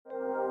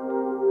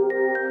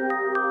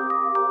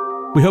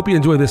We hope you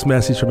enjoy this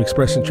message from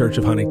Expression Church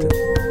of Huntington.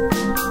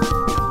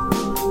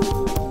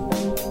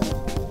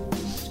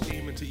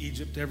 Came into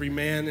Egypt, every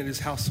man in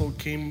his household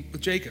came with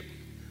Jacob.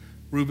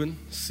 Reuben,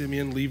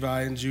 Simeon,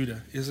 Levi, and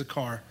Judah,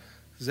 Issachar,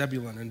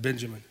 Zebulun, and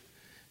Benjamin,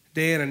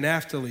 Dan and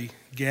Naphtali,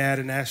 Gad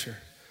and Asher.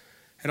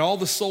 And all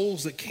the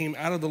souls that came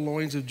out of the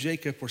loins of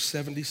Jacob were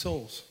 70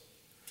 souls,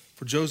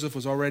 for Joseph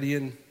was already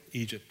in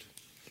Egypt.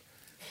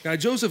 Now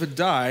Joseph had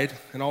died,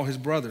 and all his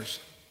brothers,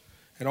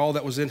 and all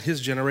that was in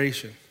his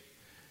generation.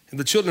 And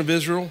the children of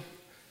Israel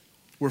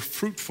were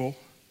fruitful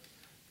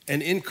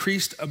and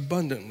increased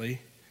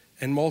abundantly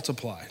and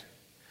multiplied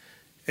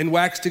and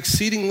waxed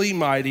exceedingly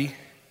mighty,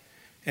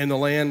 and the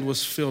land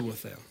was filled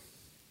with them.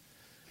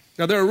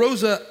 Now there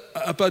arose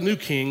up a new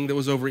king that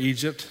was over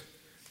Egypt,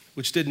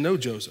 which didn't know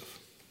Joseph.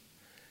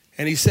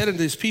 And he said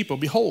unto his people,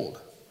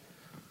 Behold,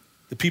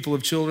 the people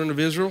of children of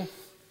Israel,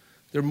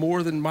 they're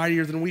more than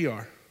mightier than we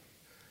are.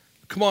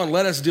 Come on,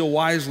 let us deal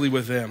wisely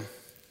with them,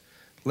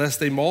 lest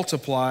they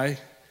multiply,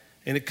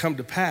 and it come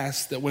to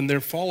pass that when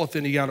there falleth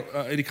any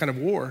kind of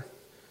war,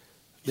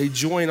 they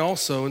join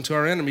also into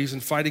our enemies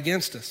and fight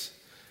against us.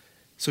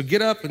 So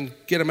get up and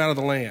get them out of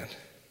the land.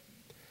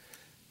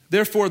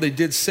 Therefore they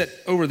did set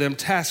over them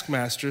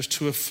taskmasters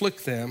to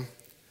afflict them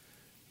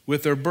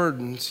with their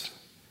burdens.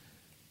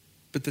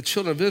 But the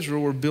children of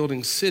Israel were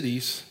building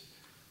cities,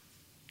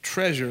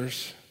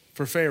 treasures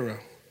for Pharaoh.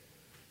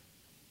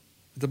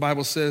 The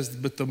Bible says,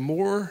 but the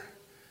more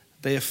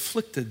they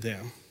afflicted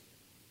them,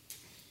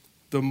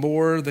 the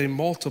more they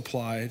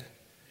multiplied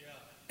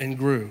and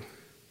grew.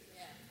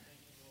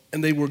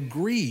 And they were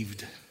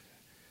grieved,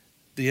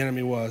 the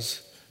enemy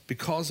was,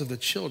 because of the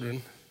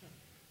children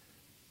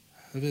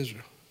of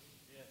Israel.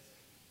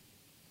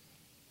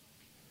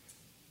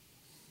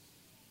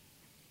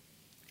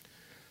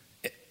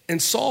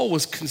 And Saul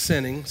was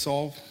consenting.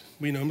 Saul,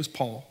 we know him as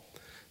Paul,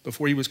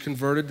 before he was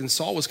converted. And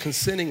Saul was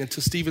consenting unto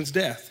Stephen's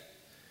death.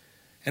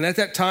 And at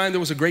that time,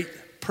 there was a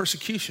great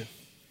persecution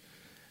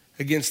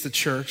against the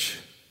church,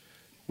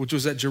 which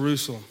was at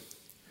Jerusalem.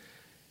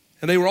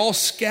 And they were all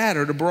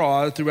scattered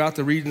abroad throughout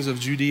the regions of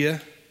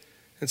Judea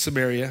and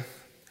Samaria,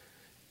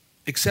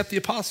 except the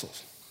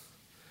apostles.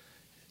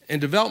 And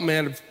the devout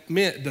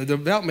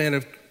man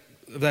of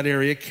that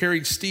area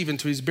carried Stephen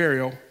to his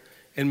burial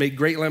and made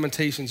great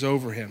lamentations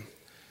over him.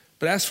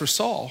 But as for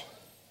Saul,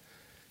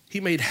 he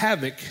made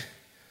havoc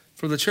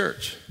for the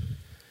church,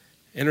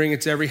 entering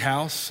into every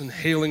house and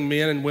hailing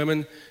men and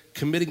women,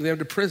 committing them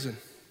to prison.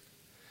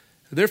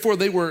 Therefore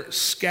they were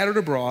scattered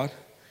abroad,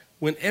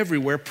 went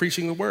everywhere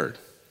preaching the word.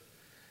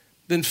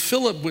 Then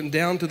Philip went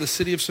down to the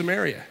city of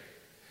Samaria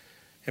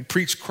and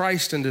preached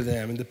Christ unto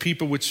them, and the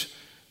people which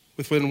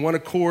with one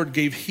accord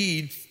gave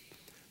heed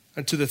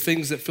unto the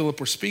things that Philip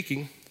were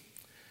speaking,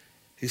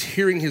 is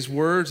hearing his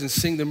words and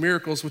seeing the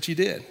miracles which he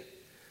did.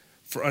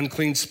 For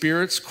unclean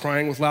spirits,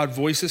 crying with loud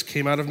voices,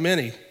 came out of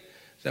many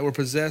that were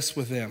possessed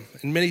with them,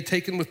 and many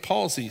taken with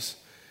palsies,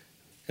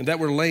 and that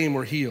were lame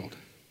were healed.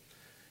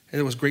 And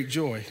there was great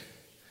joy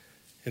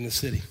in the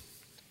city.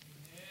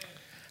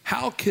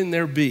 How can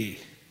there be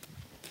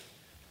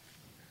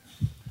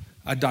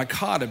a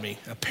dichotomy,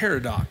 a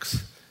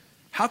paradox?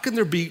 How can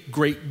there be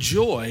great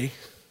joy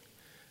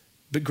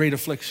but great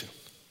affliction?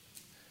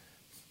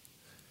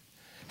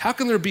 How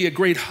can there be a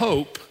great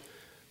hope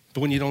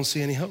but when you don't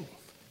see any hope?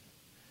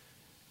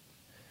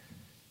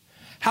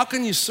 How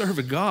can you serve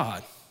a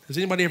God? Has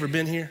anybody ever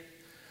been here?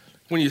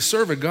 When you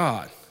serve a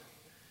God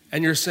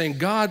and you're saying,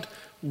 God,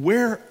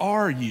 where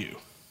are you?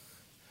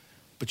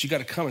 But you got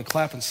to come and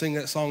clap and sing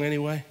that song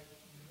anyway.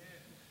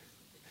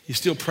 You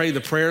still pray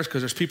the prayers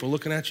because there's people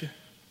looking at you.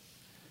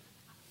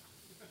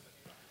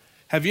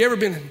 Have you ever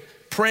been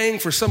praying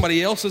for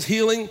somebody else's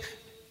healing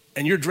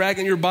and you're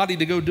dragging your body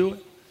to go do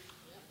it?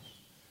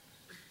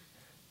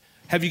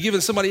 Have you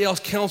given somebody else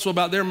counsel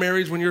about their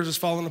marriage when yours is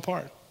falling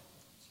apart?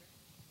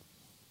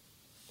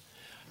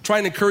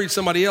 Trying to encourage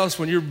somebody else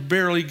when you're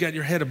barely got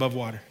your head above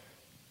water.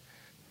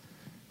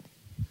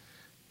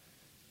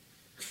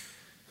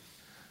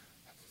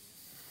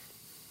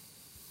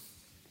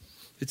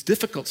 It's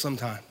difficult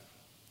sometimes.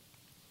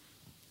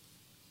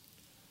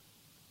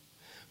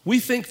 We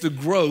think the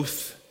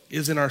growth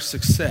is in our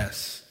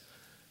success,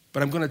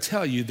 but I'm going to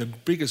tell you the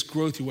biggest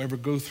growth you ever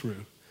go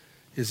through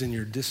is in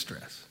your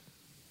distress.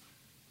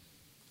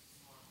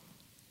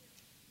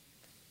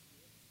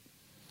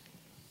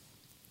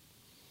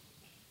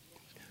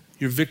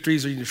 Your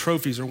victories or your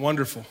trophies are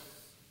wonderful,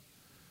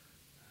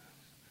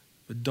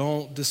 but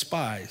don't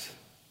despise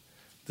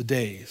the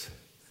days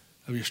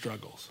of your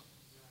struggles.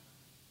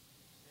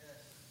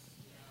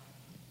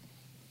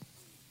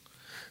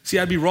 See,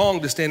 I'd be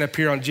wrong to stand up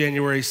here on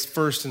January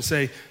 1st and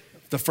say,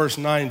 the first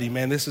 90,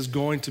 man, this is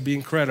going to be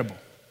incredible.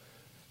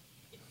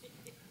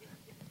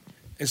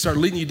 And start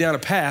leading you down a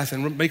path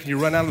and making you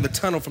run out of the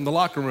tunnel from the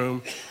locker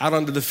room out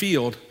onto the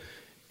field,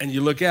 and you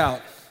look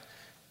out,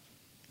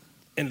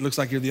 and it looks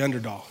like you're the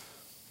underdog.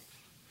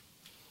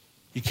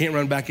 You can't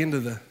run back into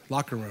the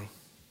locker room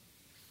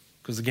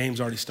because the game's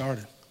already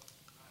started.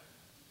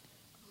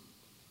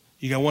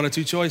 You got one of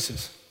two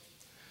choices.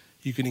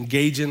 You can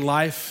engage in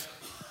life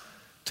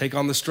take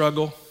on the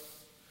struggle.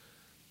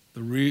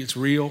 It's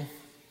real.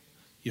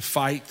 You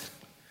fight.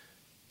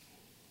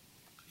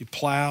 You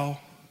plow.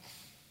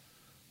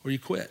 Or you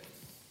quit.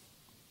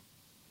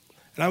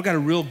 And I've got a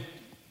real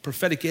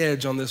prophetic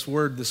edge on this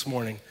word this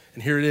morning.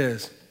 And here it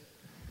is.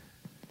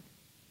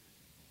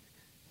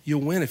 You'll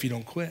win if you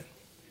don't quit.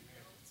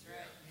 That's right.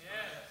 Yes.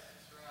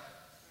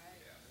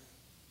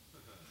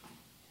 That's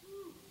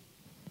right.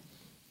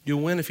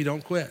 You'll win if you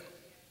don't quit.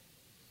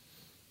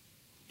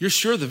 You're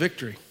sure of the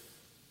victory.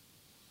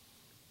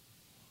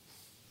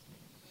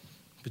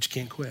 But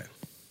you can't quit.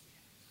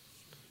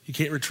 You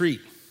can't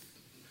retreat.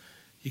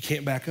 You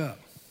can't back up.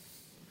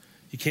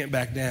 You can't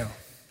back down.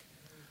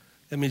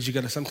 That means you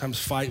got to sometimes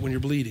fight when you're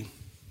bleeding.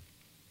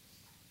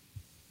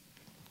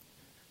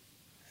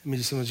 It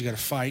means sometimes you got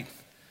to fight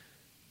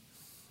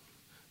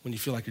when you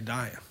feel like you're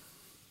dying.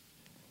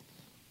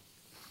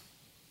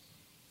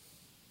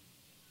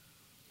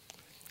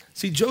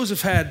 See,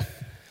 Joseph had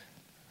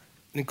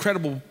an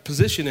incredible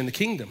position in the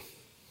kingdom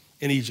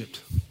in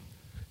Egypt.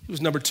 He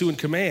was number 2 in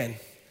command.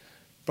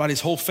 Brought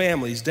his whole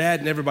family, his dad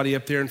and everybody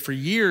up there, and for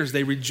years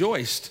they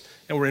rejoiced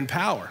and were in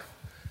power.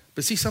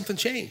 But see, something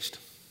changed.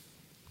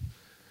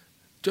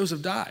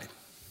 Joseph died.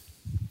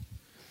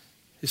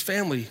 His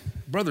family,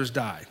 brothers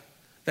died.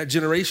 That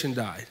generation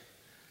died.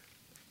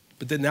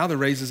 But then now there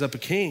raises up a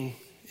king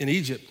in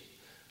Egypt,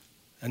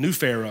 a new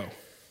Pharaoh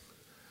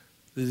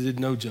that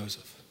didn't know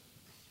Joseph.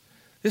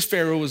 This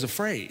Pharaoh was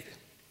afraid.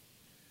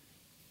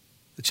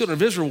 The children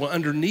of Israel were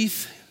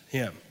underneath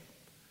him,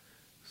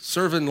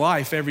 serving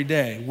life every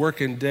day,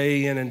 working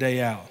day in and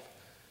day out,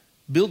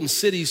 building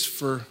cities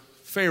for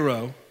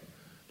Pharaoh,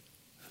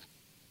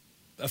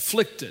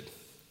 afflicted,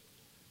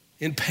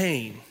 in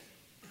pain,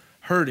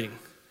 hurting,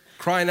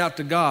 crying out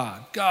to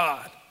God,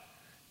 God,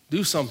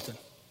 do something,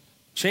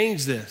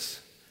 change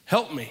this,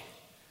 help me.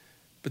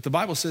 But the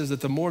Bible says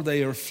that the more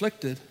they are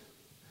afflicted,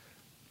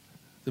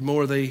 the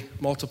more they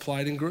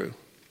multiplied and grew.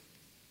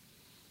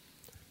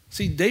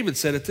 See, David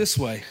said it this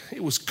way,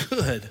 it was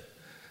good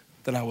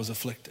that I was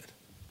afflicted.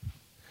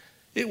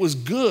 It was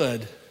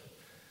good.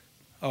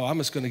 Oh, I'm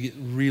just going to get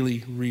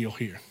really real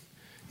here.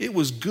 It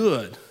was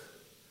good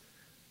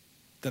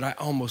that I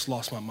almost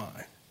lost my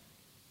mind.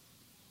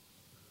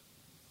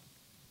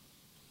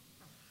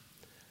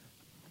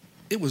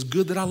 It was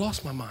good that I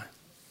lost my mind.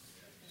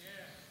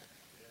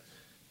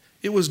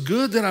 It was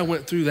good that I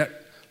went through that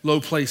low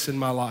place in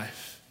my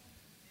life.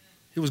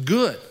 It was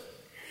good.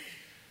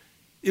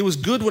 It was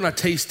good when I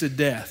tasted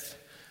death.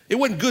 It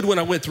wasn't good when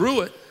I went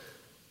through it.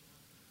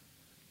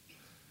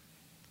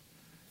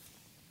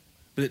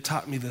 But it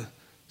taught me the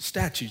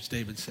statutes,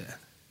 David said.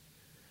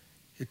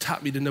 It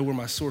taught me to know where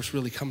my source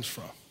really comes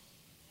from.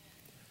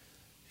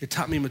 It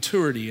taught me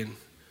maturity, and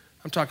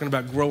I'm talking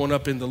about growing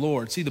up in the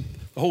Lord. See, the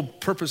whole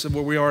purpose of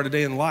where we are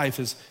today in life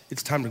is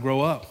it's time to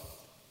grow up.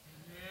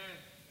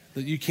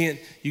 That you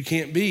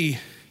can't be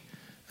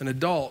an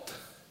adult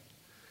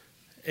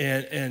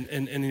and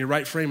in your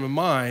right frame of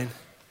mind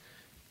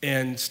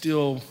and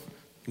still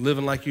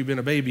living like you've been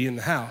a baby in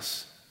the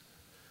house.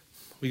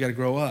 We got to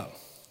grow up.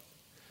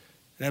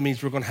 That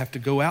means we're going to have to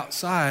go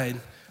outside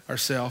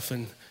ourselves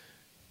and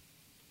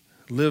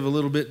live a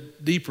little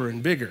bit deeper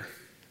and bigger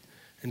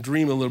and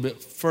dream a little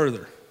bit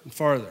further and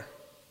farther.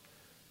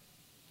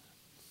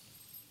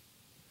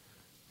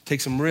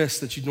 Take some risks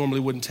that you normally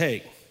wouldn't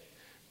take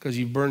because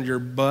you've burned your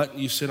butt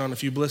and you sit on a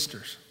few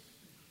blisters.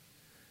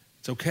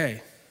 It's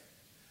okay.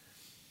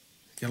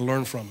 You got to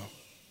learn from them.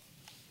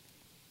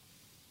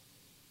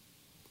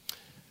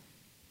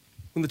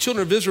 When the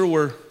children of Israel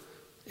were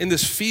in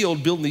this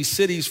field building these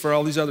cities for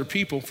all these other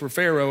people, for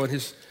Pharaoh and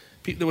his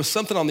people, there was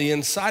something on the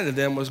inside of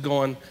them was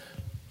going,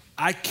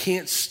 I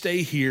can't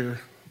stay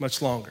here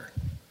much longer.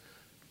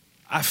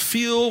 I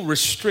feel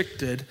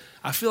restricted.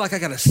 I feel like I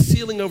got a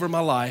ceiling over my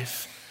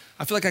life.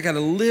 I feel like I got a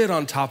lid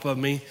on top of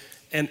me,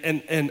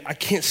 and I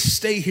can't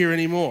stay here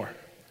anymore.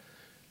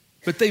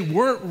 But they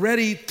weren't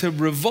ready to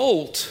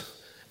revolt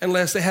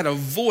unless they had a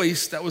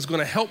voice that was going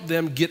to help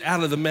them get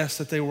out of the mess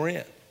that they were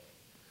in.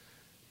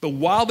 But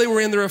while they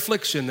were in their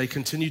affliction, they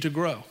continued to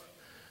grow.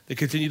 They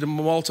continued to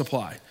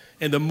multiply.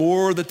 And the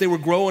more that they were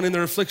growing in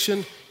their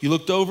affliction, you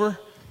looked over,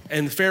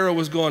 and Pharaoh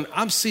was going,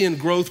 I'm seeing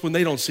growth when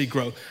they don't see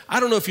growth. I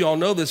don't know if you all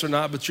know this or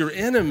not, but your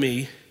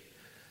enemy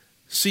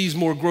sees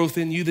more growth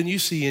in you than you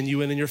see in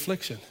you and in your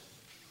affliction.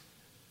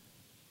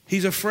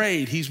 He's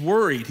afraid, he's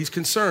worried, he's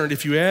concerned.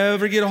 If you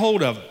ever get a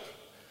hold of it,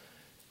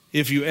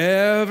 if you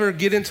ever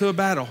get into a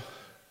battle,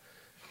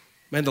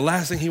 man, the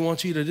last thing he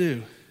wants you to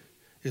do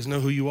is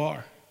know who you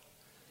are.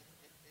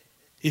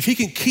 If he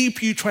can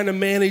keep you trying to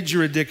manage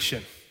your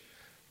addiction,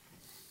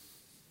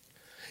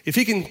 if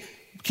he can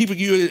keep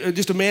you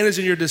just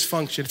managing your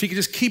dysfunction, if he can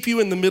just keep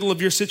you in the middle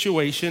of your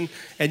situation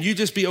and you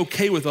just be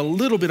okay with a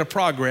little bit of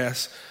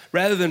progress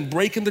rather than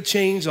breaking the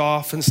chains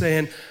off and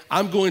saying,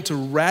 I'm going to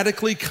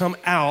radically come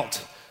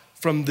out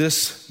from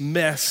this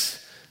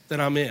mess that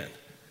I'm in.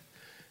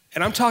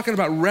 And I'm talking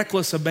about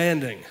reckless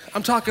abandoning.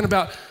 I'm talking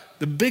about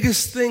the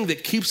biggest thing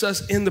that keeps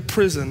us in the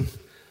prison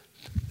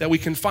that we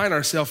confine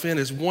ourselves in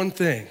is one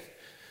thing,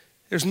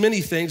 There's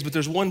many things, but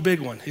there's one big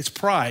one. It's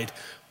pride.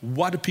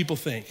 What do people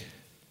think?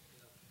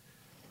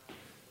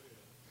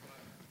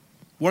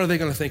 What are they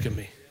going to think of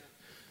me?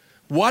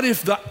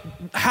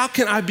 How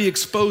can I be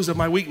exposed of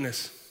my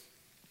weakness?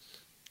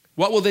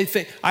 What will they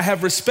think? I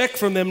have respect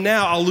from them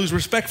now. I'll lose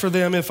respect for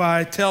them if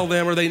I tell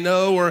them or they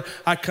know or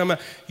I come out.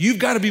 You've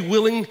got to be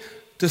willing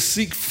to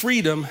seek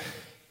freedom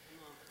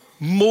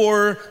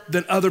more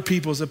than other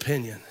people's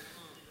opinion.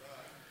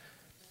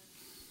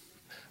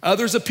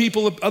 Other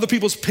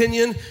people's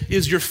opinion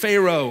is your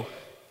Pharaoh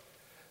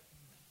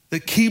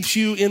that keeps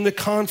you in the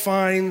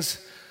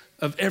confines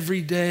of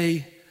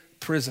everyday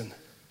prison.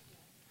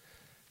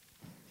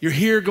 You're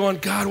here going,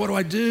 God, what do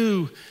I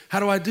do? How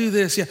do I do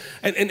this? Yeah,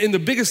 and the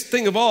biggest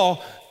thing of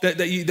all that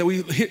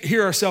we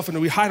hear ourselves and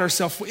that we hide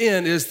ourselves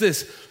in is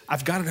this: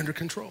 I've got it under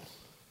control.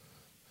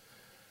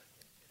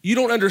 You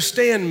don't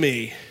understand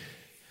me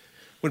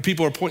when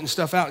people are pointing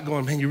stuff out and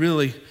going,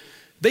 man,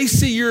 they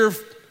see your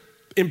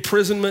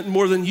imprisonment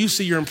more than you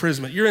see your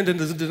imprisonment. You're in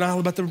denial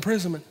about the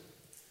imprisonment.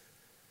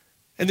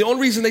 And the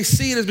only reason they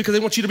see it is because they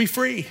want you to be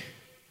free.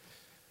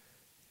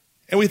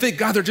 And we think,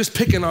 God, they're just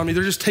picking on me.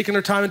 They're just taking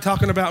their time and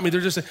talking about me.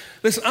 Listen,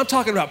 I'm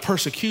talking about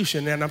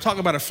persecution and I'm talking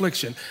about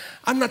affliction.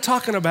 I'm not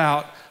talking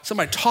about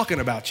somebody talking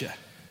about you.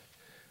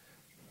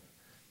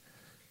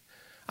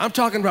 I'm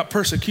talking about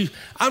persecution.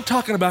 I'm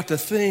talking about the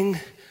thing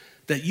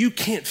that you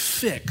can't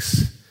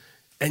fix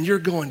and you're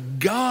going,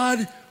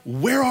 God,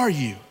 where are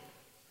you?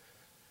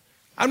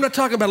 I'm not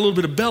talking about a little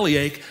bit of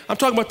bellyache. I'm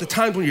talking about the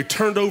times when you're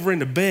turned over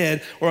into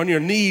bed or on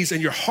your knees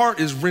and your heart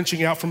is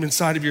wrenching out from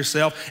inside of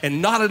yourself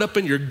and knotted up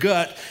in your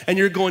gut and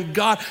you're going,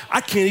 God, I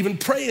can't even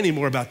pray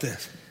anymore about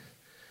this.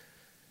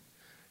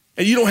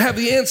 And you don't have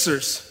the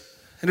answers.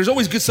 And there's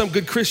always some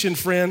good Christian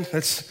friend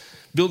that's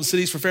building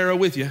cities for Pharaoh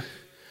with you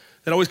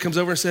that always comes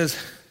over and says,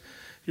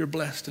 you're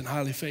blessed and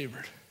highly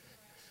favored.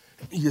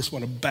 You just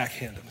want to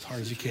backhand them as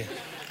hard as you can.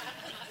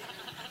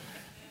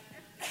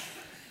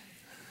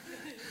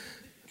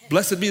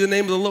 Blessed be the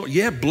name of the Lord.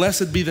 Yeah,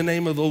 blessed be the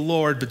name of the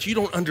Lord, but you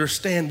don't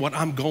understand what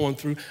I'm going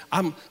through.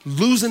 I'm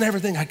losing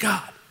everything I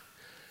got,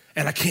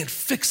 and I can't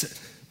fix it.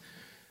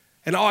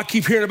 And all I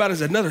keep hearing about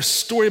is another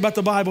story about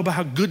the Bible about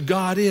how good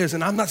God is,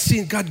 and I'm not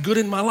seeing God good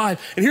in my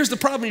life. And here's the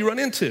problem you run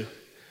into,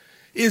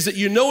 is that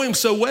you know him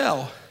so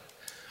well,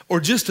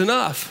 or just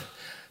enough,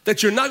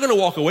 that you're not gonna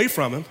walk away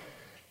from him.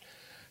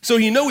 So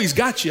you know he's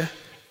got you.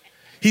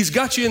 He's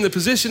got you in the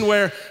position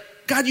where,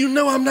 God, you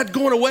know I'm not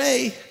going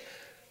away.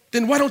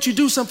 Then why don't you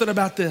do something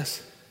about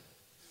this?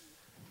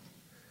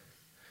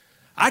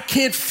 I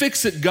can't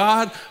fix it,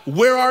 God.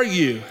 Where are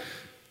you?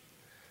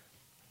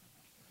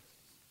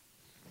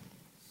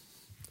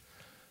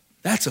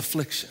 That's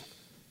affliction.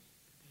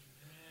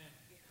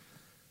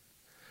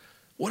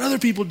 What other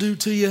people do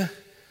to you,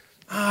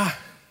 but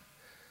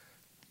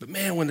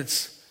man, when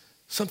it's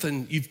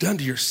something you've done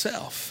to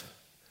yourself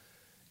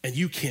and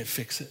you can't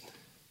fix it,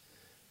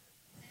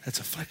 that's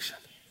affliction.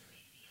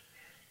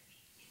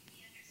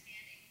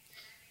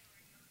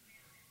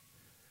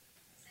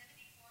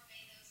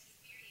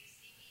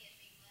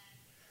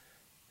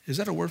 Is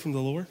that a word from the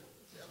Lord?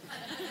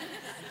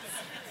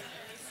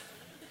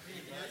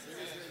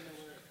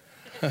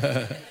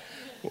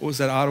 What was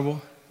that,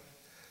 audible?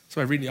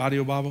 Somebody reading the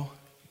audio Bible?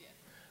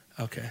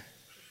 Okay.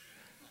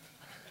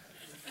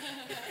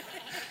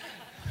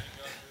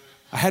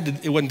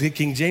 It wasn't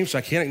King James, so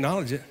I can't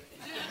acknowledge it.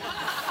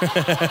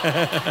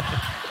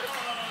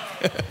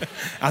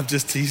 I'm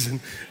just teasing.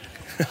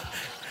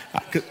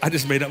 I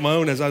just made up my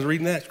own as I was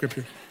reading that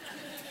scripture.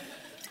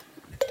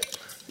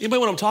 Anybody know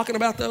what I'm talking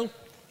about, though?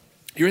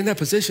 You're in that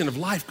position of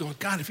life going,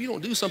 God, if you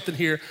don't do something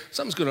here,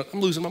 I'm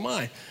losing my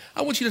mind.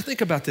 I want you to think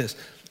about this.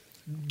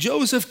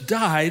 Joseph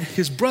died,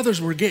 his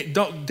brothers were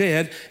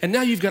dead, and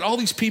now you've got all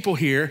these people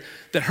here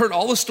that heard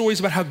all the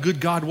stories about how good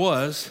God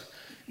was.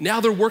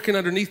 Now they're working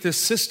underneath this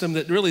system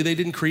that really they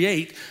didn't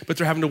create, but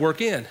they're having to work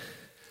in.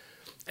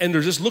 And they're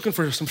just looking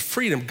for some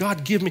freedom.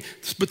 God, give me.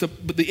 But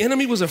the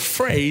enemy was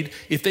afraid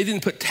if they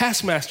didn't put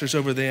taskmasters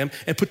over them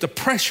and put the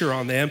pressure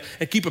on them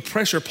and keep a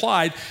pressure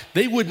applied,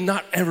 they would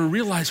not ever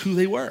realize who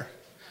they were.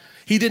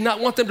 He did not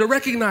want them to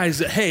recognize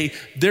that, hey,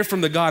 they're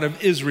from the God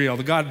of Israel,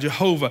 the God of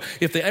Jehovah.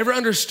 If they ever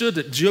understood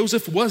that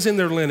Joseph was in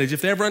their lineage,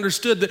 if they ever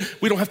understood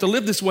that we don't have to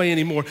live this way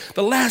anymore,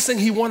 the last thing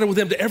he wanted with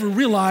them to ever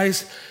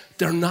realize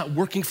they're not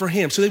working for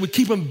him. So they would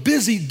keep them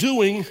busy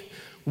doing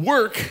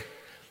work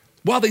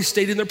while they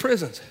stayed in their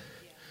prisons.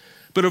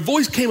 But a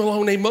voice came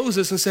along named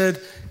Moses and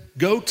said,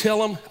 go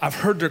tell them I've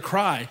heard their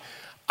cry.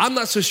 I'm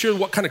not so sure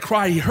what kind of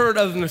cry he heard,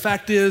 other than the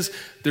fact is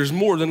there's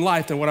more than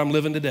life than what I'm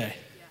living today.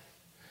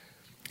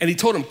 And he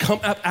told him,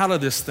 come up out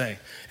of this thing.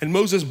 And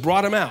Moses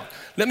brought him out.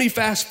 Let me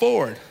fast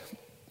forward.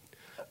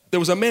 There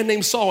was a man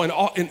named Saul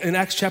in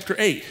Acts chapter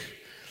 8.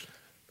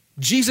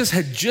 Jesus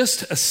had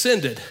just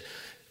ascended.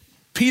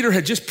 Peter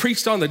had just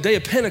preached on the day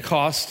of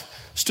Pentecost,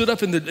 stood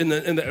up in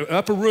the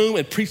upper room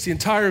and preached the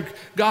entire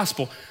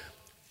gospel.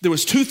 There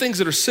was two things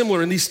that are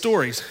similar in these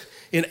stories.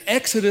 In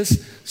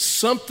Exodus,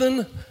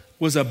 something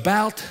was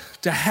about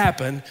to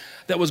happen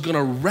that was going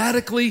to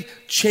radically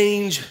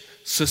change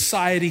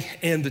society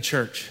and the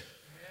church.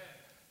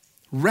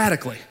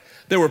 Radically.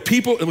 There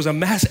was a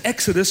mass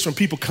exodus from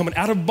people coming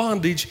out of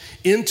bondage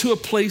into a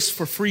place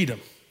for freedom.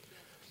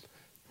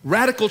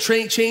 Radical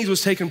change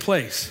was taking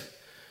place.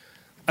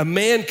 A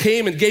man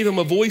came and gave him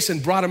a voice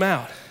and brought him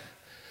out.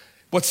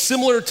 What's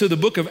similar to the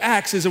book of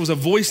Acts is there was a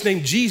voice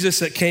named Jesus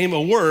that came,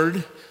 the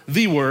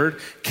word,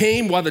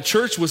 came while the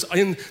church was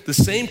in the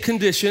same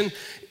condition,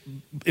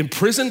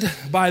 imprisoned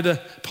by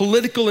the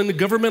political and the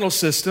governmental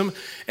system,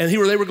 and they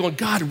were going,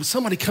 God, would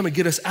somebody come and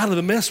get us out of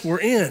the mess we're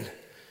in?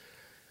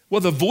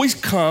 Well, the voice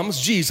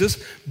comes,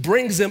 Jesus,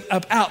 brings them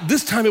up out.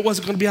 This time it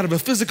wasn't going to be out of a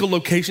physical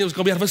location, it was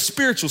going to be out of a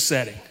spiritual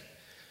setting.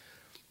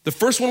 The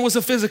first one was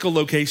a physical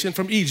location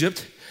from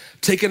Egypt,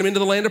 taking them into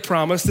the land of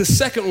promise. The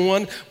second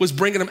one was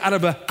bringing them out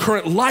of a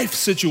current life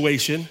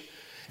situation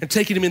and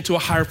taking them into a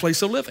higher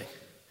place of living.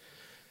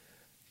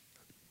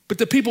 But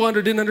the people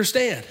didn't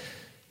understand.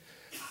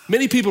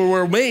 Many people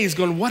were amazed,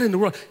 going, what in the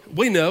world?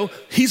 We know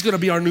he's going to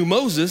be our new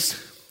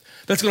Moses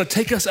that's going to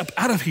take us up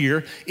out of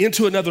here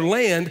into another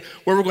land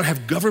where we're going to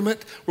have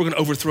government. We're going to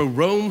overthrow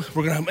Rome.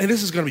 And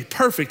this is going to be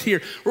perfect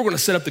here. We're going to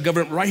set up the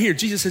government right here.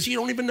 Jesus says, you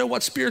don't even know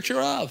what spirit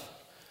you're of.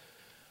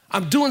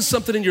 I'm doing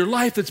something in your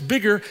life that's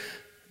bigger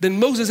than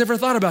Moses ever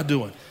thought about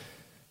doing.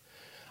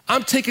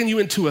 I'm taking you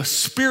into a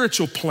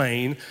spiritual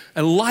plane,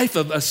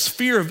 a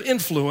sphere of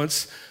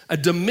influence, a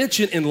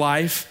dimension in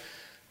life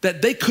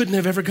that they couldn't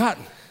have ever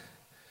gotten.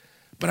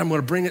 But I'm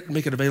going to bring it and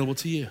make it available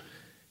to you.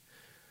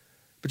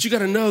 But you got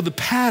to know the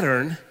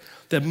pattern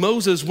that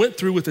Moses went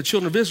through with the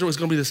children of Israel is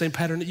going to be the same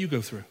pattern that you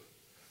go through.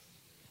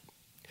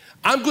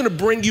 I'm going to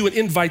bring you and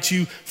invite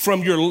you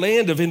from your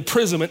land of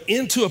imprisonment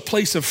into a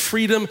place of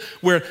freedom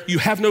where you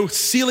have no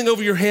ceiling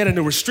over your head and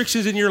no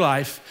restrictions in your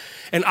life,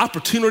 and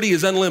opportunity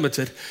is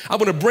unlimited. I'm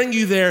going to bring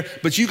you there,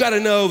 but you got to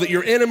know that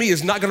your enemy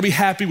is not going to be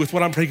happy with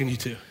what I'm taking you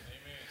to.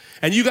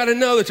 And you got to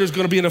know that there's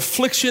going to be an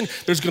affliction,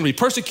 there's going to be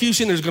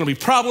persecution, there's going to be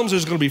problems,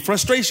 there's going to be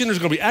frustration, there's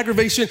going to be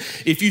aggravation.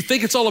 If you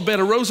think it's all a bed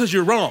of roses,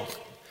 you're wrong.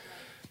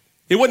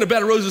 It wasn't a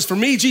bed of roses for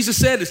me. Jesus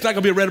said it's not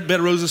going to be a bed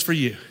of roses for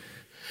you.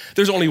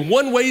 There's only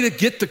one way to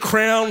get the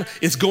crown,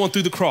 it's going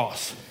through the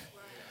cross.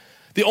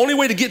 The only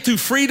way to get through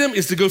freedom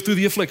is to go through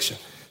the affliction.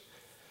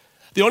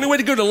 The only way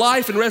to go to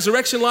life and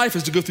resurrection life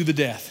is to go through the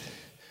death.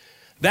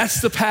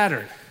 That's the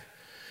pattern.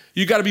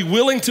 You got to be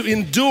willing to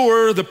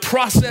endure the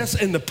process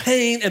and the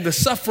pain and the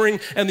suffering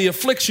and the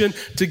affliction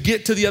to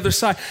get to the other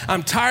side.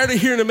 I'm tired of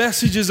hearing the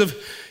messages of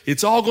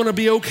it's all going to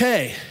be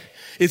okay.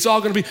 There's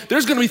going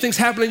to be things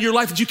happening in your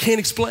life that you can't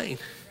explain.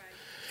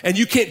 And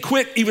you can't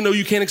quit even though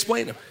you can't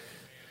explain them.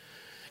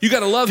 You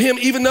got to love him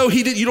even though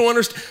you don't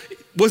understand.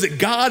 Was it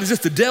God? Is this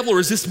the devil or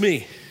is this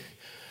me?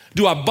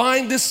 Do I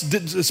bind this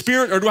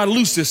spirit or do I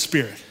loose this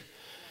spirit?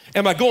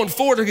 Am I going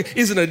forward?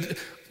 Is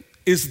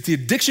the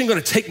addiction going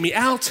to take me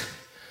out?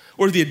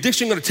 Or is the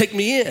addiction going to take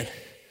me in?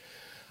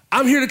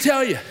 I'm here to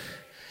tell you,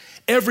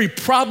 every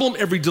problem,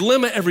 every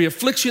dilemma, every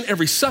affliction,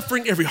 every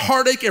suffering, every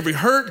heartache, every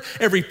hurt,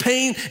 every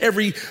pain,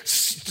 every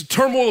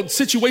turmoil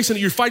situation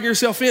that you're finding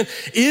yourself in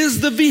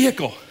is the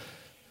vehicle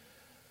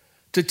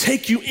to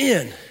take you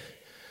in,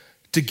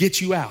 to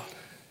get you out.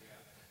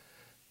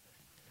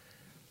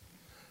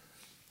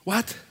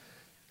 What?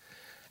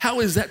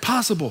 How is that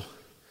possible?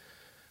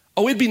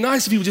 Oh, it'd be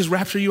nice if he would just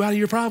rapture you out of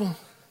your problem.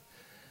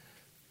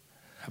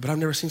 But I've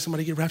never seen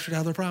somebody get raptured out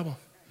of their problem.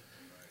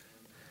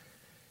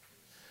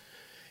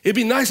 It'd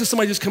be nice if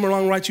somebody just come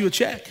along and write you a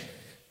check.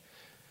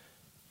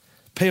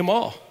 Pay them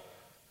all.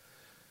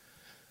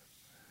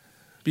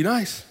 Be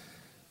nice.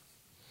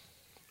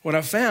 What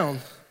I've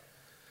found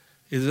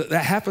is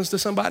that happens to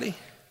somebody,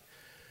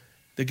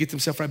 they get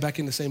themselves right back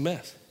in the same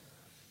mess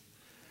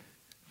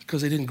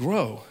because they didn't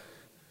grow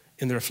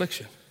in their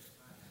affliction.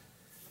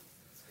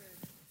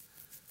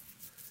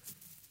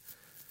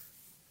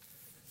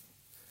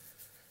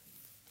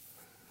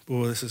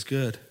 Boy, this is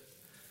good.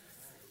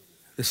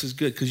 This is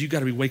good because you got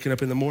to be waking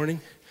up in the morning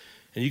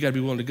and you got to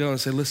be willing to go and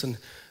say, listen,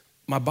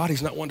 my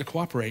body's not wanting to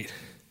cooperate,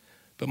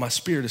 but my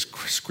spirit is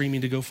screaming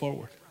to go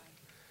forward.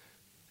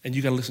 And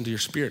you got to listen to your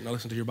spirit, not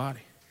listen to your body.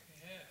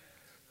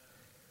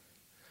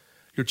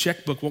 Your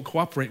checkbook won't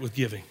cooperate with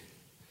giving.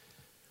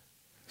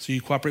 So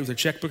you cooperate with your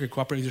checkbook or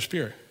cooperate with your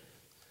spirit.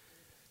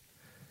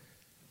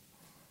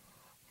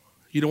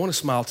 You don't want to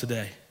smile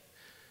today.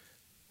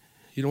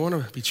 You don't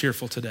want to be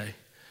cheerful today.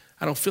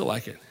 I don't feel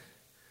like it.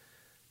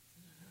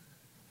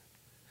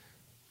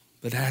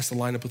 But it has to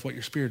line up with what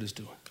your spirit is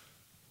doing.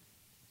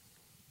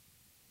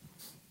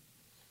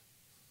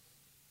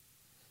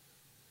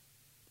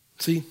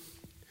 See,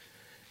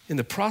 in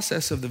the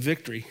process of the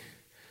victory,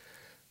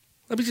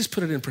 let me just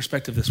put it in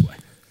perspective this way.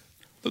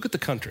 Look at the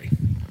country.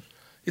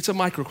 It's a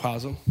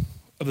microcosm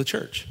of the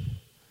church.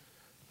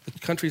 The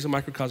country is a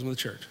microcosm of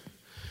the church.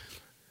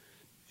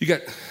 You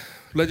got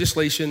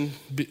legislation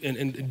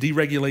and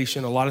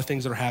deregulation, a lot of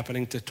things that are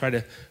happening to try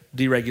to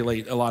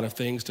deregulate a lot of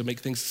things to make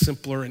things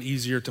simpler and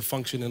easier to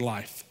function in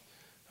life.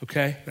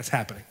 Okay? That's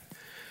happening.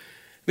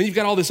 Then you've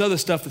got all this other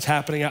stuff that's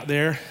happening out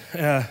there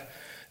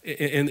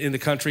in the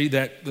country,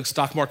 that the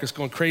stock market's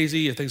going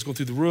crazy, things going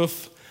through the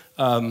roof.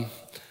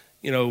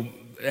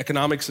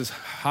 Economics is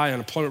high,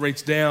 unemployment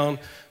rate's down,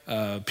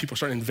 People are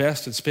starting to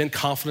invest and spend.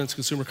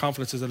 Consumer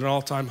confidence is at an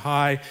all-time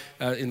high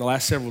in the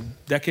last several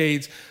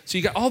decades. So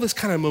you got all this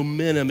kind of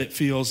momentum, it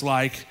feels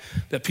like,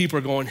 that people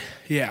are going,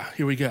 yeah,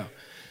 here we go.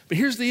 But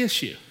here's the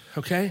issue,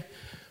 okay?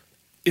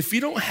 If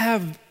you don't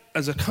have,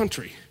 as a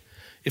country,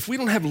 if we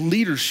don't have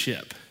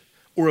leadership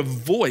or a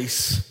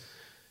voice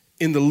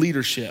in the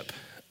leadership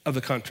of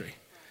the country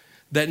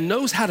that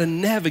knows how to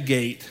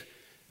navigate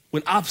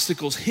when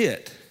obstacles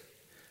hit,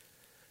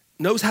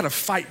 knows how to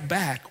fight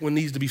back when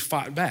needs to be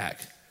fought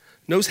back,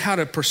 knows how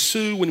to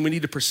pursue when we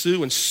need to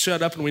pursue and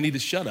shut up when we need to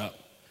shut up.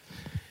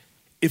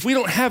 If we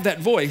don't have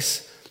that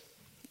voice,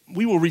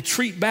 we will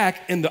retreat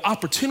back and the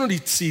opportunity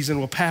season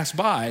will pass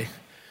by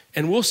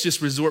and we'll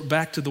just resort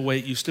back to the way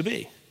it used to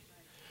be.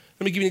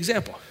 Let me give you an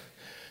example.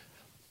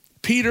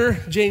 Peter,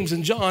 James,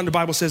 and John, the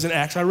Bible says in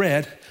Acts, I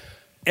read,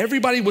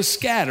 everybody was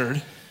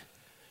scattered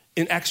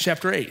in Acts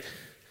chapter 8.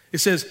 It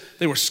says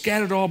they were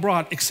scattered all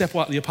abroad except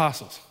what? The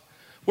apostles.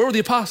 Where were the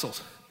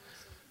apostles?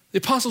 The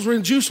apostles were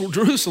in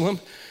Jerusalem.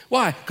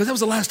 Why? Because that was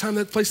the last time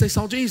that place they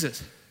saw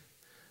Jesus.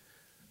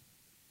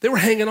 They were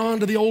hanging on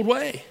to the old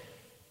way.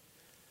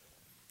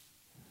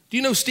 Do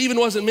you know Stephen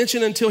wasn't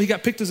mentioned until he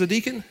got picked as a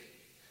deacon?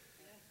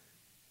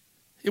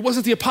 It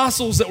wasn't the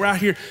apostles that were out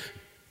here.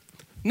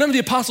 None of the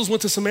apostles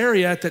went to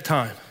Samaria at that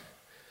time.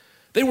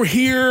 They were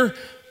here,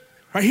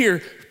 right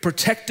here,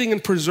 protecting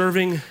and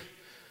preserving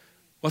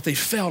what they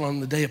felt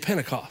on the day of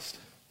Pentecost.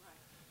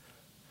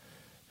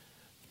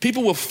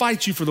 People will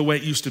fight you for the way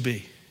it used to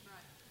be.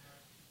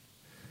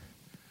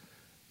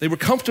 They were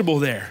comfortable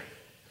there.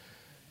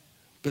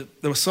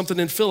 But there was something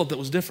in Philip that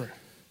was different.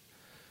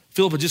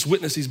 Philip had just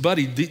witnessed his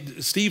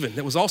buddy, Stephen,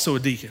 that was also a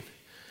deacon.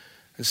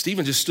 And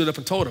Stephen just stood up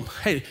and told him,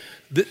 hey,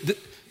 let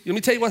me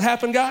tell you what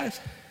happened, guys.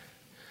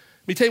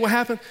 Let me tell you what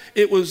happened.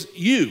 It was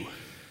you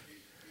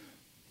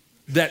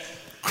that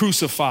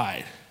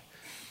crucified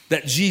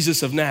that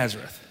Jesus of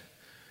Nazareth.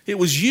 It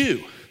was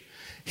you.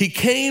 He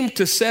came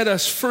to set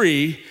us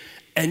free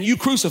and you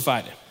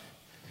crucified him.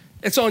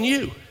 It's on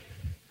you.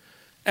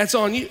 That's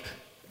on you.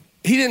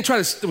 He didn't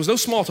try to, there was no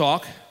small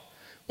talk.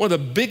 One of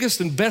the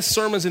biggest and best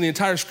sermons in the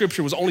entire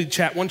scripture was only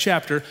one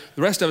chapter.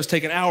 The rest of us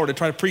take an hour to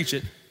try to preach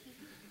it.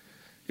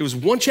 It was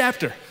one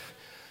chapter.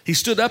 He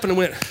stood up and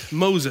went,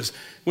 Moses,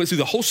 went through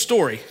the whole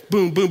story,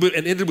 boom, boom, boom,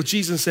 and ended with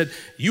Jesus and said,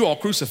 you all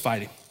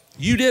crucified him.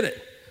 You did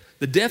it.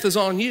 The death is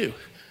on you.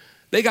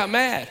 They got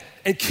mad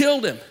and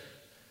killed him.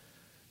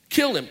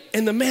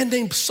 And the man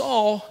named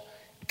Saul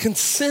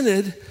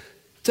consented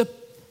to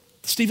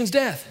Stephen's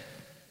death.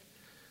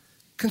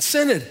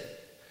 Consented.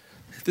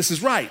 This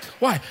is right.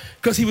 Why?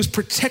 Because he was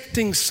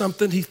protecting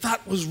something he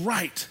thought was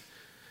right.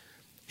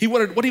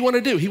 What did he want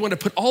to do? He wanted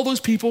to put all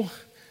those people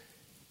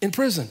in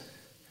prison.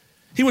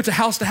 He went to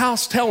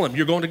house, tell them,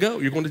 you're going to go,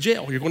 you're going to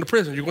jail, you're going to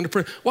prison, you're going to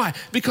prison. Why?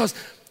 Because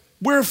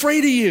we're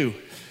afraid of you.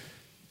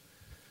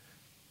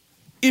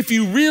 If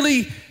you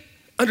really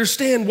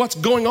understand what's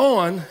going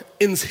on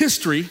in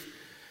history,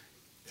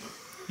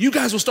 you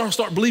guys will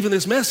start believing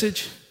this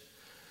message,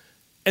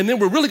 and then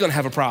we're really going to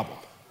have a problem.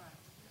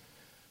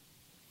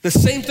 The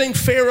same thing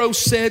Pharaoh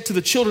said to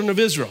the children of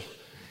Israel.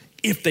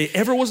 If there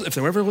ever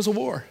was a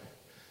war,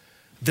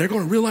 they're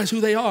going to realize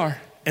who they are,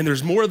 and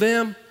there's more of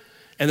them,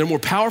 and they're more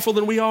powerful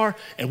than we are,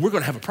 and we're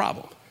going to have a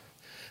problem.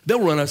 They'll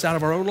run us out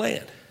of our own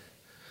land.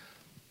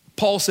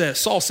 Saul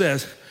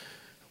says,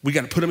 we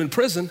got to put them in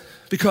prison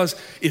because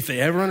if they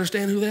ever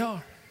understand who they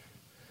are,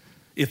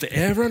 if they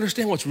ever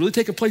understand what's really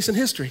taking place in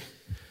history,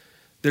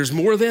 there's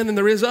more of them than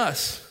there is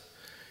us,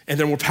 and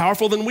they're more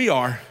powerful than we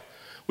are.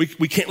 We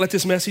can't let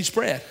this message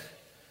spread.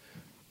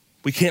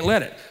 We can't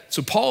let it.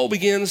 So Saul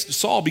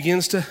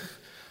begins to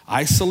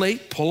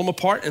isolate, pull them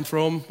apart, and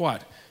throw them,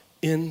 what?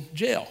 In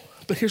jail.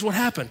 But here's what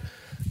happened.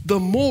 The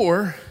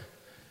more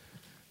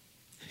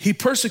he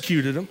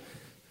persecuted them,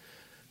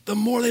 the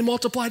more they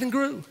multiplied and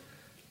grew.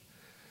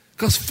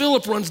 Because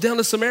Philip runs down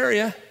to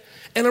Samaria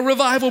and a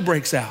revival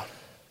breaks out.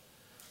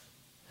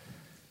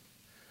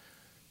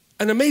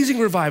 An amazing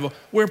revival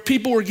where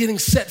people were getting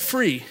set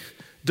free.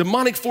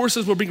 Demonic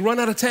forces were being run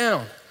out of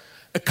town.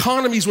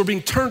 Economies were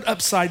being turned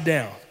upside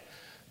down.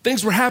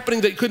 Things were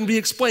happening that couldn't be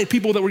explained.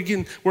 People that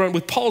were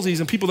with palsies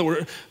and people that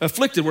were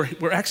afflicted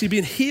were actually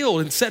being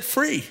healed and set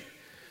free.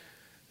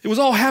 It was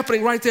all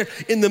happening right there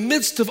in the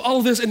midst of all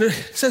of this. And it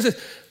says that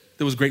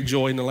there was great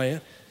joy in the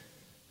land.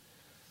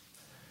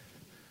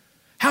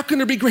 How can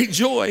there be great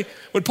joy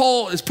when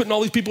Paul is putting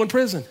all these people in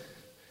prison?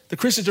 The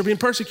Christians are being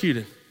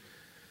persecuted.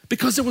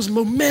 Because there was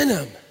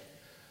momentum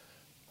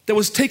that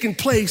was taking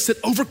place that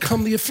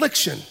overcome the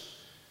affliction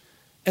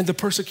and the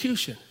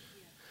persecution.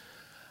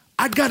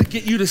 I got to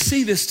get you to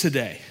see this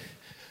today.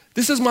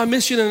 This is my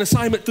mission and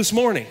assignment this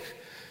morning,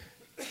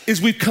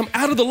 is we've come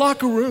out of the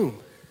locker room.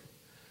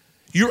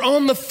 You're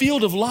on the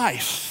field of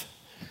life.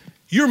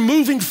 You're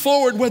moving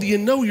forward whether you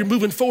know you're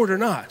moving forward or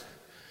not.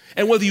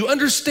 And whether you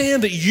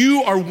understand that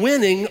you are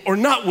winning or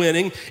not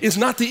winning is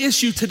not the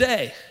issue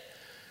today.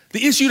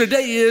 The issue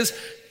today is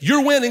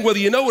you're winning whether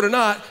you know it or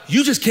not.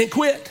 You just can't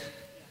quit.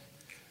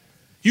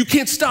 You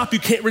can't stop, you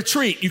can't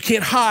retreat, you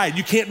can't hide,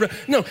 you can't,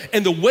 no.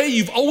 And the way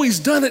you've always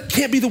done it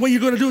can't be the way you're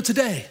gonna do it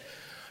today.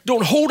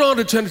 Don't hold on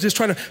to just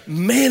trying to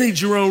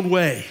manage your own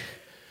way.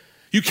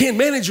 You can't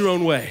manage your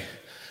own way.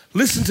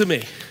 Listen to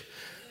me.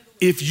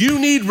 If you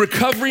need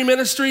recovery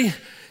ministry,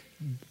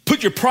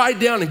 put your pride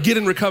down and get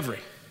in recovery.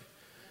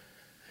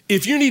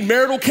 If you need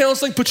marital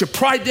counseling, put your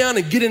pride down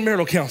and get in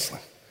marital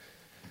counseling.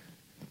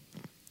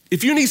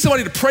 If you need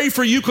somebody to pray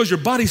for you because your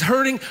body's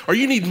hurting, or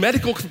you need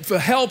medical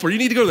help, or you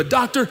need to go to the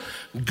doctor,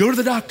 go to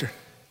the doctor.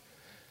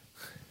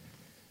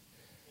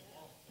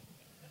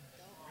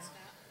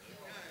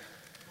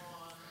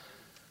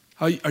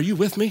 Are you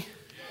with me?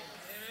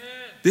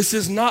 This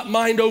is not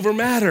mind over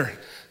matter.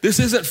 This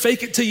isn't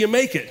fake it till you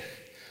make it.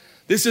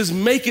 This is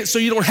make it so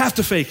you don't have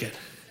to fake it.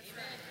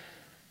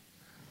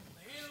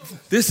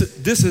 This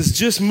is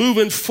just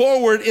moving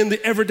forward in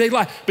the everyday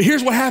life. But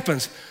here's what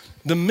happens.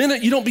 The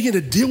minute you don't begin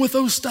to deal with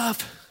those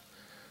stuff,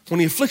 when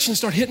the afflictions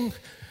start hitting,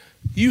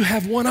 you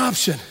have one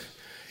option.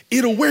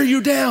 It'll wear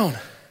you down.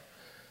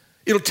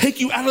 It'll take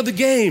you out of the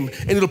game,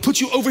 and it'll put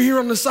you over here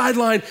on the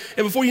sideline,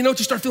 and before you know it,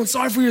 you start feeling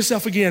sorry for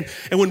yourself again.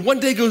 And when one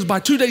day goes by,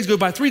 2 days go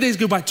by, 3 days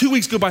go by, 2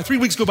 weeks go by, 3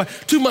 weeks go by,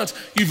 2 months,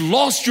 you've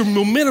lost your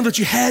momentum that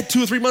you had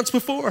 2 or 3 months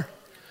before.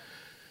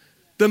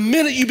 The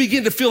minute you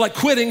begin to feel like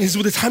quitting is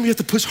the time you have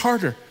to push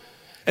harder.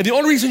 And the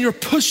only reason you're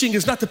pushing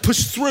is not to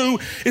push through,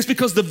 it's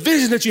because the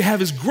vision that you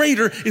have is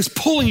greater, is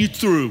pulling you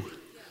through.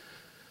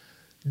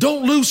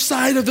 Don't lose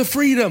sight of the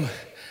freedom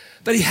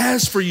that he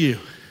has for you.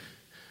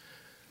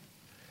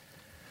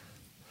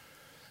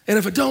 And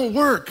if it don't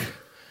work,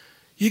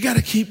 you got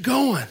to keep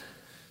going.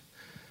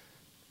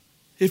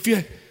 If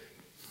you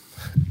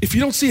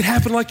don't see it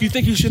happen like you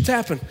think it should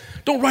happen,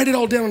 don't write it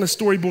all down in a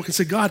storybook and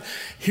say, God,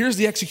 here's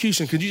the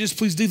execution. Could you just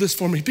please do this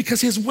for me?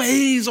 Because his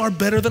ways are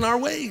better than our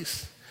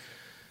ways.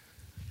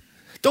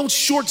 Don't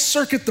short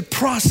circuit the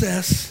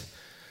process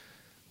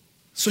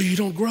so you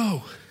don't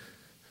grow.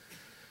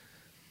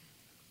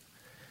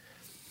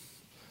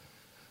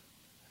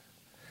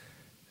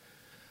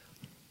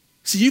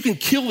 See, you can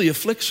kill the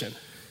affliction,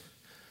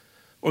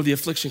 or the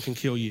affliction can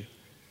kill you.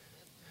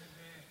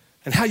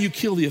 And how you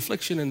kill the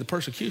affliction and the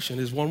persecution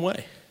is one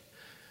way.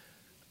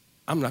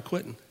 I'm not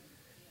quitting.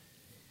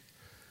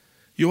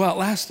 You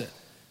outlast it.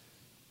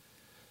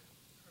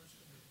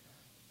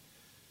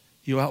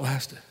 You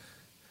outlast it.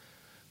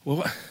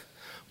 Well,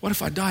 what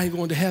if I die and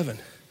go into heaven?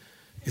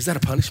 Is that a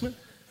punishment?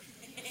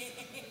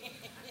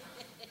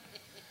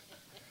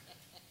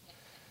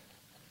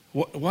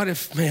 What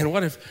if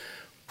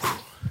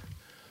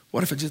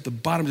it just, the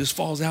bottom just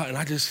falls out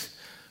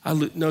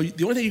and no,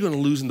 the only thing you're going to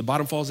lose when the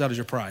bottom falls out is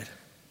your pride.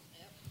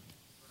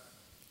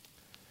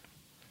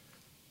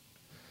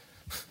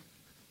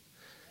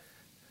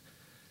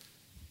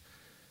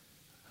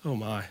 Oh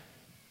my.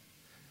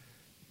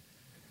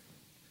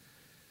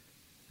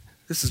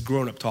 This is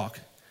grown-up talk.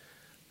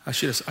 I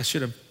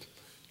should have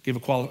gave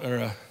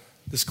a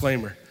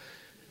disclaimer.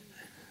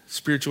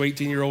 Spiritual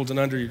 18-year-olds and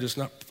under, you're just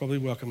not probably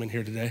welcome in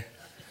here today.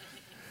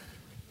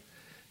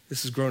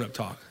 This is grown-up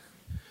talk.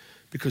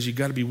 Because you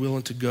got to be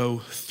willing to go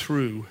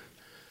through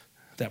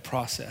that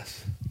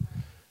process.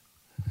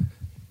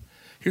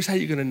 Here's how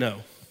you're going to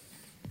know.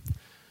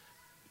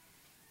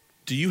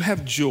 Do you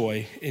have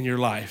joy in your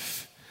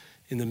life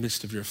in the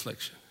midst of your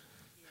affliction?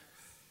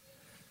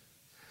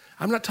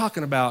 I'm not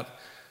talking about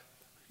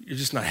you're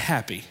just not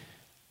happy.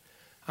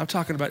 I'm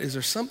talking about is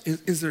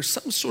there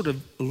some sort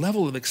of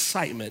level of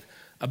excitement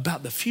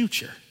about the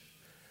future?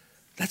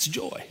 That's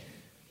joy.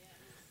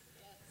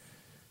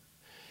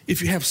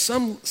 If you have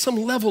some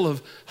level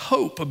of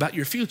hope about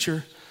your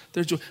future,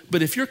 there's joy.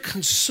 But if you're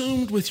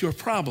consumed with your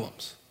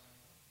problems,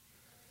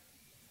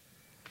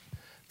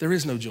 there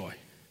is no joy.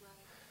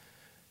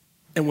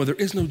 And where there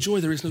is no joy,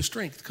 there is no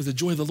strength, because the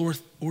joy of the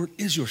Lord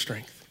is your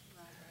strength.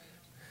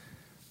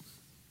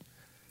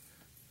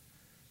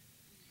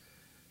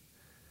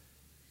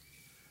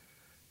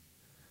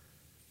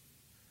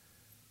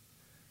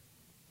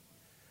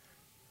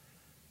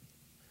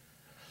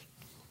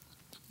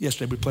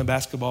 Yesterday we were playing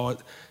basketball,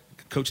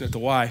 coaching at the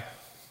Y,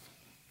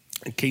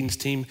 and Caden's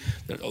team,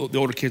 the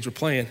older kids were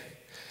playing.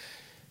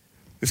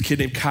 This kid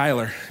named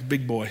Kyler,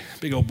 big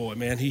old boy,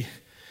 man.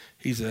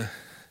 He's a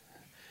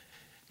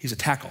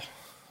tackle,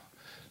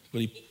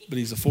 but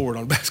he's a forward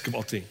on a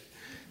basketball team.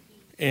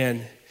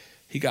 And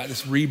he got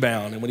this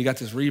rebound, and when he got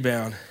this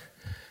rebound,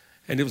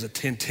 and it was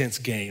a intense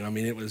game. I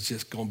mean, it was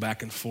just going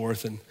back and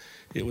forth, and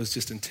it was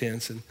just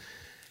intense. And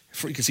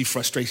you could see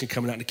frustration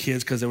coming out in the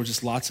kids because there were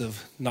just lots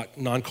of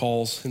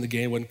non-calls in the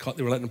game.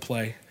 They were letting him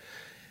play.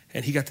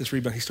 And he got this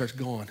rebound. He starts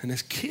going. And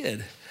this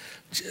kid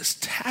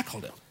just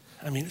tackled him.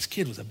 I mean, this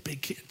kid was a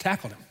big kid.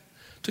 Tackled him.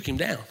 Took him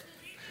down.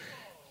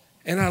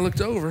 And I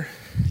looked over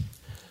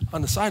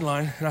on the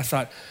sideline, and I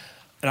thought,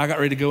 and I got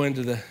ready to go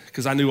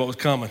because I knew what was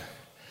coming.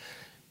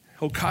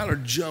 Old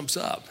Kyler jumps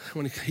up.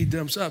 When he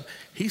jumps up,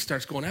 he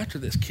starts going after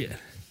this kid.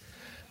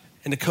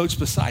 And the coach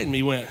beside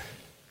me went,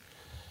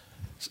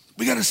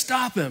 "We got to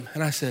stop him."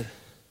 And I said,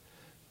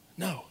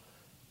 "No,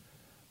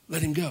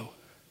 let him go.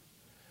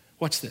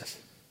 Watch this."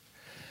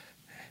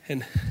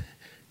 And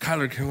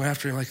Kyler came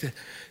after him like that.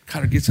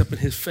 Kyler gets up in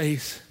his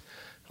face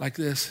like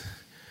this,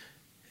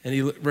 and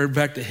he ran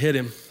back to hit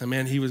him. And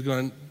man, he was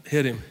going to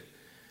hit him.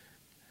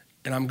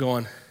 And I'm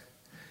going,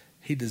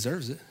 he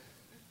deserves it.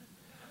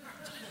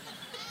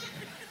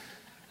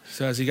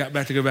 So as he got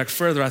back to go back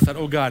further, I thought,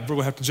 oh God, we're going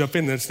to have to jump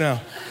in this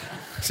now.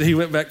 So he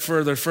went back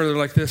further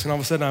like this, and all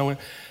of a sudden I went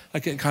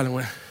like it, and Kyler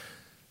went,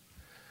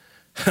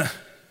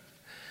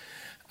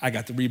 I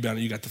got the rebound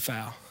and you got the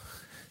foul.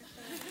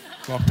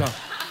 Walked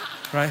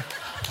off, right?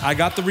 I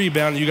got the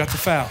rebound and you got the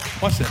foul.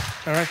 Watch that,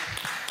 all right?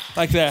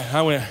 Like that.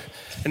 I went,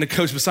 and the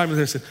coach beside me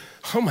there said,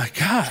 oh my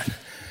God.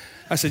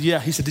 I said, yeah.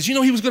 He said, did you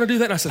know he was going to do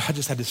that? And I said, I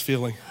just had this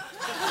feeling.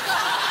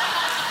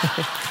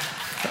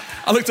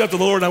 I looked up to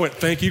the Lord and I went,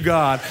 thank you,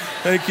 God.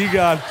 Thank you,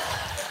 God.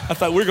 I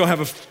thought we're going to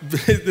have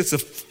it's the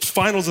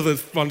finals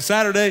on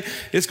Saturday.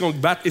 It's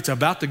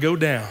about to go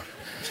down.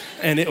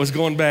 And it was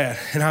going bad.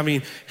 And I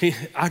mean,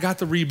 I got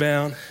the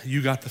rebound,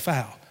 you got the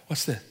foul.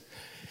 What's this?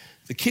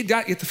 The kid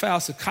get the foul,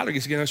 so Kyler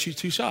gets to get out and shoot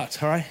 2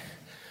 shots, all right?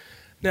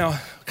 Now,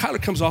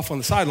 Kyler comes off on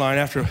the sideline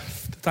after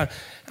the time.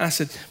 And I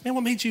said, man,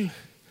 what made you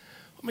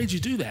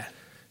do that?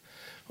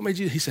 What made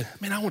you? He said,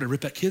 man, I want to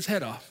rip that kid's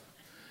head off.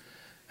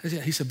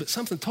 He said, but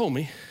something told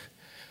me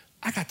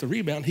I got the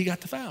rebound, he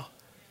got the foul.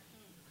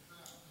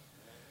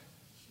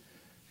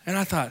 And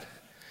I thought,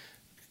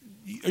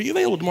 are you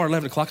available tomorrow at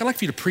 11 o'clock? I'd like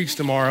for you to preach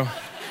tomorrow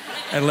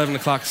at 11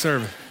 o'clock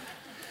service.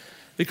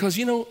 Because,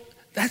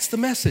 that's the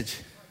message.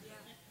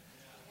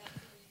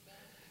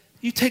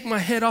 You take my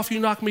head off, you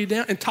knock me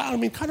down. And Tyler,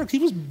 he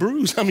was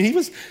bruised.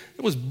 It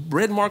was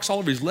red marks all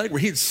over his leg where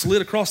he had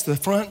slid across the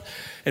front.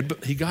 And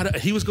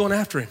he was going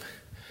after him.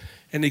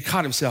 And he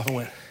caught himself and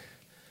went,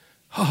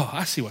 oh,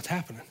 I see what's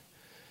happening.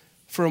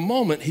 For a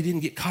moment, he didn't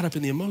get caught up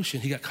in the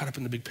emotion. He got caught up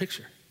in the big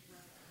picture.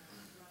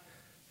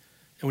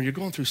 And when you're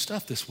going through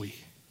stuff this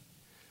week,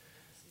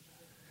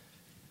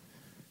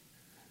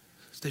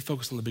 stay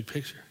focused on the big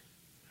picture.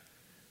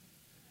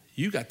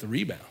 You got the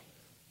rebound.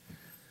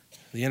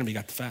 The enemy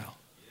got the foul.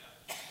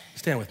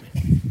 Stand with me.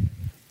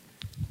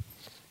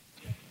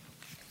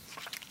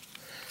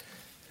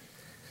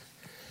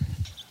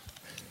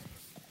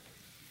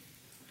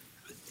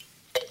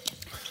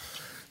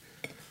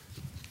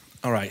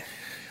 All right,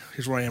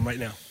 here's where I am right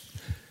now.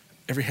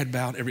 Every head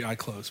bowed, every eye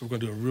closed. We're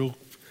going to do a real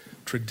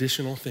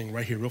traditional thing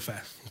right here, real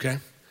fast, okay?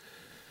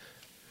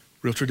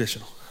 Real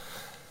traditional.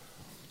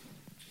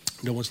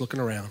 No one's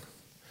looking around.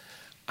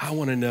 I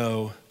want to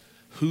know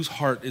whose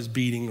heart is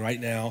beating right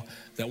now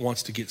that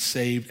wants to get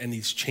saved and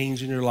needs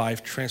change in your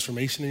life,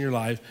 transformation in your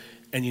life,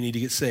 and you need to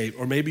get saved.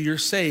 Or maybe you're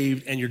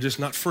saved and you're just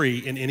not free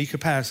in any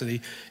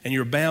capacity and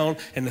you're bound,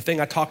 and the thing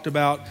I talked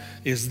about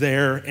is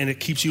there and it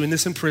keeps you in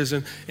this in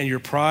prison, and your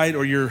pride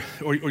or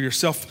your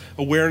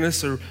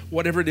self-awareness or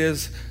whatever it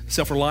is,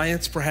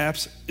 self-reliance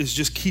perhaps, is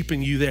just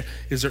keeping you there.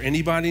 Is there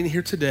anybody in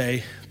here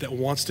today that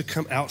wants to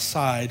come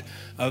outside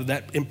of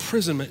that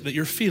imprisonment that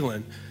you're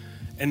feeling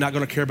and not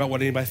going to care about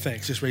what anybody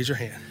thinks? Just raise your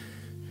hand.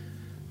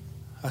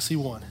 I see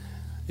one.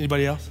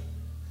 Anybody else?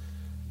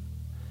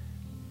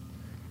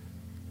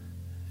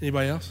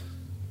 Anybody else?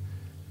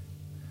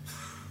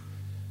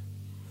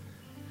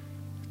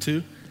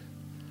 2?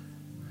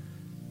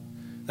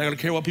 Not gonna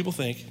care what people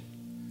think.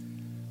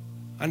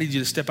 I need you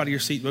to step out of your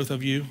seat, both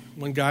of you.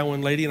 One guy,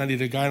 one lady, and I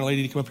need a guy and a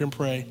lady to come up here and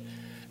pray.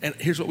 And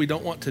here's what we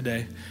don't want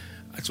today.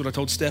 That's what I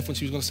told Steph when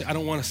she was gonna say, I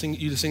don't want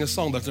you to sing a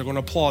song, but they're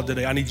gonna applaud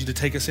today. I need you to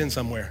take us in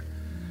somewhere.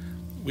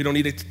 We don't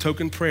need a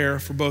token prayer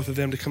for both of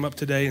them to come up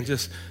today and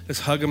just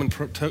hug them and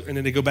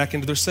then they go back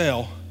into their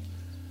cell.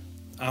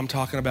 I'm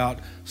talking about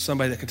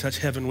somebody that can touch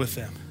heaven with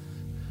them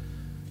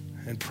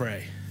and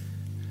pray.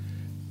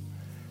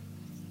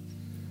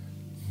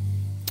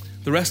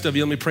 The rest of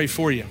you, let me pray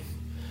for you.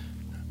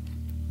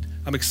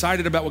 I'm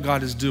excited about what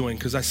God is doing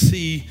because I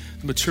see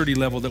the maturity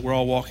level that we're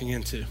all walking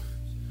into.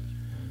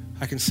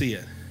 I can see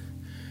it.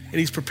 And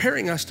he's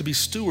preparing us to be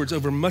stewards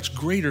over much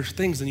greater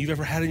things than you've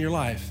ever had in your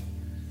life.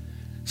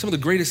 Some of the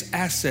greatest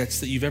assets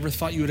that you've ever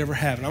thought you would ever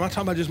have. And I'm not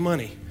talking about just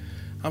money.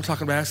 I'm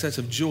talking about assets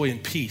of joy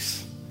and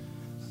peace,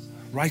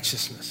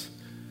 righteousness,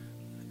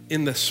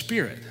 in the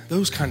spirit,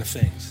 those kind of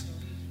things.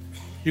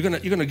 You're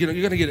gonna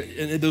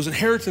get those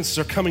inheritances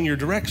are coming your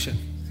direction.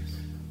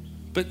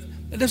 But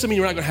that doesn't mean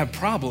you're not gonna have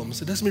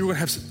problems. It doesn't mean we're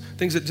gonna have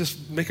things that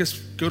just make us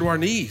go to our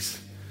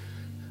knees.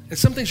 And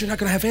some things you're not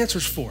gonna have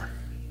answers for.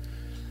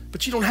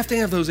 But you don't have to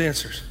have those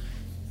answers.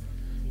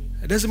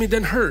 It doesn't mean it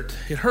doesn't hurt.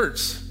 It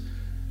hurts.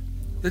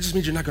 That just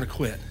means you're not gonna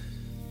quit.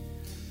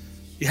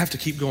 You have to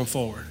keep going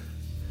forward.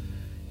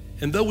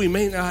 And though we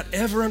may not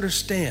ever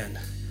understand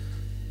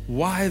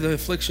why the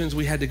afflictions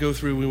we had to go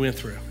through, we went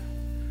through,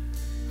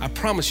 I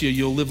promise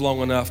you'll live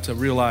long enough to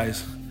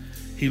realize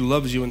he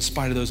loves you in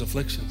spite of those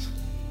afflictions.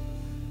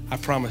 I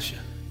promise you.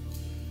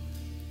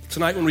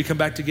 Tonight when we come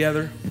back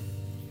together,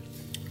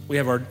 we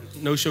have our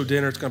no-show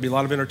dinner. It's gonna be a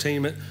lot of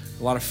entertainment,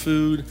 a lot of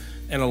food,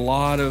 and a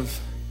lot of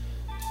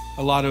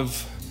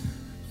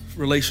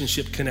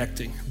relationship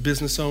connecting.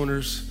 Business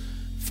owners,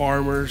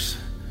 farmers,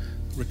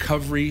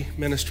 recovery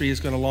ministry is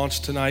gonna launch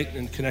tonight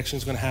and connection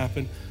is gonna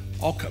happen.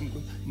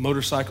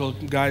 Motorcycle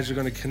guys are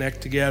going to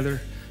connect together.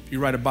 If you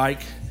ride a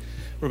bike,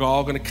 we're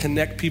all going to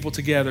connect people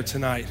together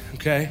tonight,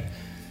 okay?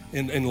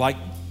 In like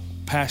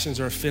passions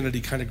or affinity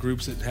kind of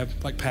groups that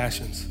have like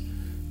passions,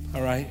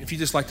 all right? If you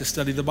just like to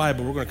study the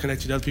Bible, we're going to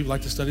connect you to other people who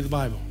like to study the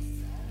Bible,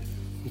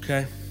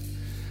 okay?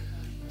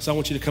 So I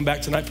want you to come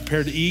back tonight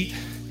prepared to eat,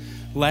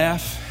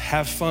 laugh,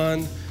 have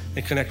fun,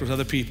 and connect with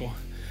other people.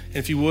 And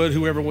if you would,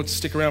 whoever wants to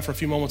stick around for a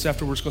few moments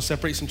after, we're just going to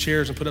separate some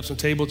chairs and put up some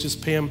tables.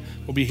 Just Pam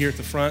will be here at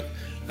the front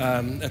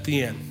at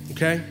the end,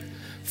 okay?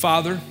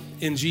 Father,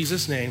 in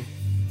Jesus' name,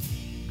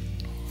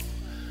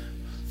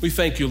 we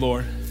thank you,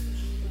 Lord.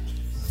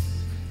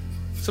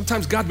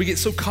 Sometimes, God, we get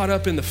so caught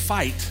up in the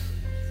fight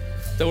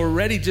that we're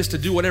ready just to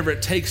do whatever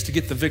it takes to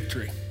get the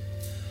victory.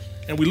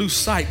 And we lose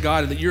sight,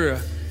 God, that you're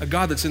a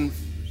God that's in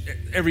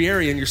every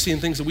area and you're seeing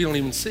things that we don't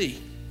even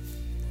see.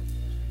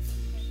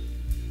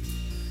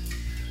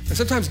 And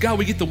sometimes, God,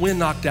 we get the wind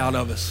knocked out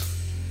of us.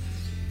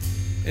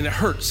 And it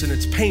hurts and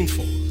it's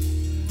painful.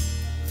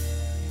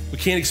 We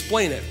can't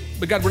explain it.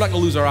 But God, we're not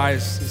gonna lose our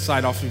eyes and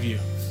sight off of you.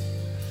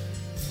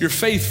 You're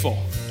faithful,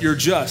 you're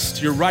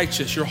just, you're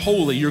righteous, you're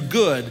holy, you're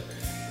good.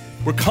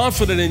 We're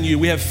confident in you.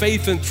 We have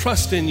faith and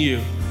trust in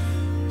you.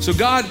 So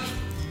God,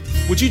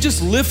 would you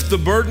just lift the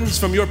burdens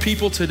from your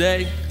people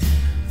today?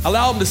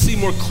 Allow them to see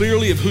more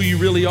clearly of who you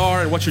really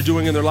are and what you're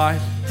doing in their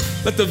life.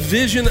 Let the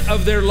vision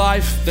of their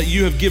life that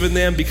you have given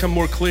them become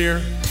more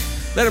clear.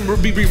 Let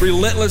them be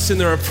relentless in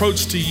their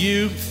approach to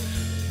you.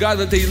 God,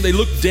 that they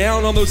look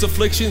down on those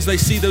afflictions. They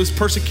see those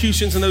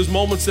persecutions and those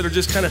moments that are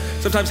just kind of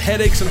sometimes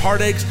headaches and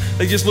heartaches.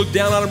 They just look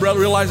down on them,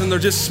 realizing they're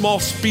just small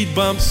speed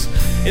bumps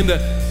in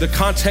the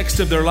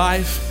context of their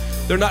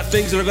life. They're not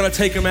things that are going to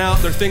take them out.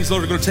 They're things that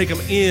are going to take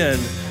them in,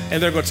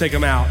 and they're going to take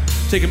them out.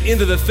 Take them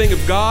into the thing of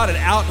God and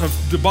out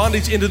of the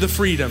bondage into the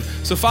freedom.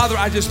 So Father,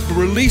 I just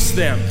release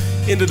them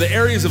into the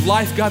areas of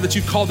life, God, that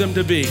you called them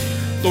to be.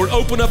 Lord,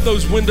 open up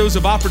those windows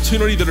of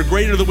opportunity that are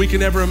greater than we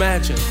can ever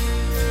imagine.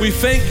 We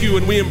thank you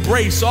and we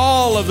embrace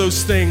all of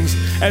those things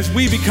as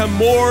we become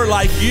more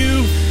like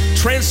you,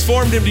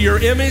 transformed into your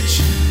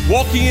image,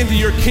 walking into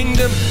your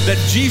kingdom, that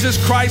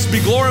Jesus Christ be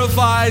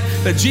glorified,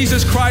 that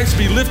Jesus Christ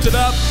be lifted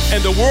up,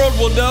 and the world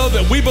will know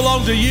that we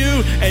belong to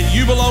you and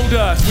you belong to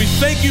us. We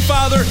thank you,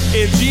 Father,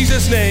 in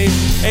Jesus' name.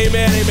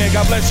 Amen, amen.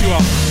 God bless you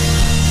all.